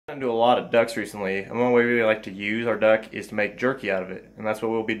I do a lot of ducks recently, and one way we like to use our duck is to make jerky out of it, and that's what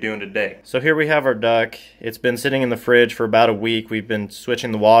we'll be doing today. So here we have our duck. It's been sitting in the fridge for about a week. We've been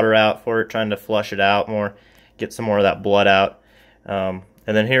switching the water out for it, trying to flush it out more, get some more of that blood out. And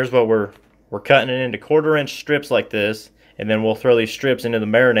then here's what we're cutting it into 1/4-inch strips like this, and then we'll throw these strips into the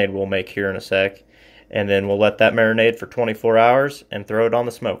marinade we'll make here in a sec, and then we'll let that marinade for 24 hours and throw it on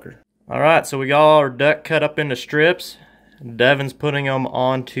the smoker. Alright, so we got all our duck cut up into strips. Devin's putting them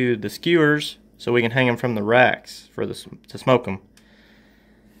onto the skewers so we can hang them from the racks to smoke them.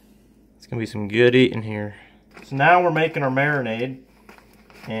 It's gonna be some good eating here. So now we're making our marinade,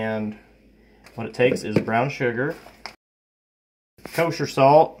 and what it takes is brown sugar, kosher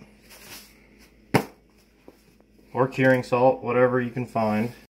salt, or curing salt, whatever you can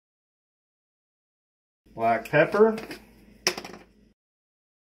find, black pepper,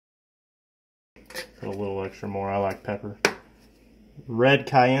 put a little extra more, I like pepper, red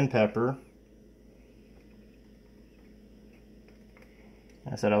cayenne pepper.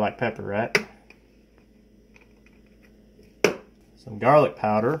 I said I like pepper, right? Some garlic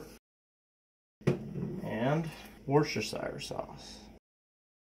powder, and Worcestershire sauce.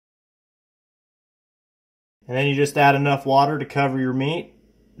 And then you just add enough water to cover your meat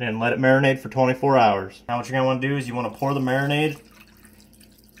and let it marinate for 24 hours. Now what you're going to want to do is you want to pour the marinade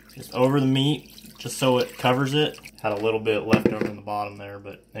just over the meat, just so it covers it. Had a little bit left over in the bottom there,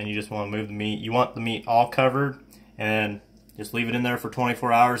 but then you just want to move the meat. You want the meat all covered, and just leave it in there for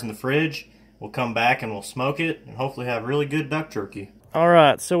 24 hours in the fridge. We'll come back and we'll smoke it and hopefully have really good duck jerky.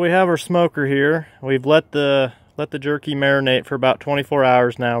 Alright, so we have our smoker here. We've let the jerky marinate for about 24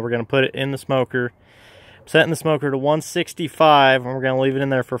 hours now. We're going to put it in the smoker. I'm setting the smoker to 165, and we're going to leave it in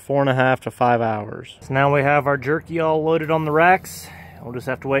there for 4.5 to 5 hours. So now we have our jerky all loaded on the racks. We'll just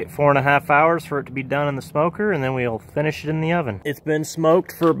have to wait 4.5 hours for it to be done in the smoker, and then we'll finish it in the oven. It's been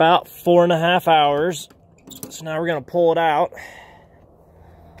smoked for about 4.5 hours. So now we're going to pull it out.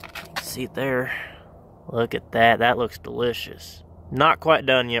 See it there. Look at that. That looks delicious. Not quite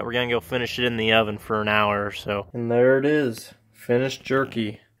done yet. We're going to go finish it in the oven for an hour or so. And there it is. Finished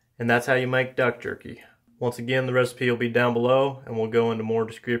jerky. And that's how you make duck jerky. Once again, the recipe will be down below, and we'll go into more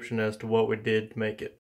description as to what we did to make it.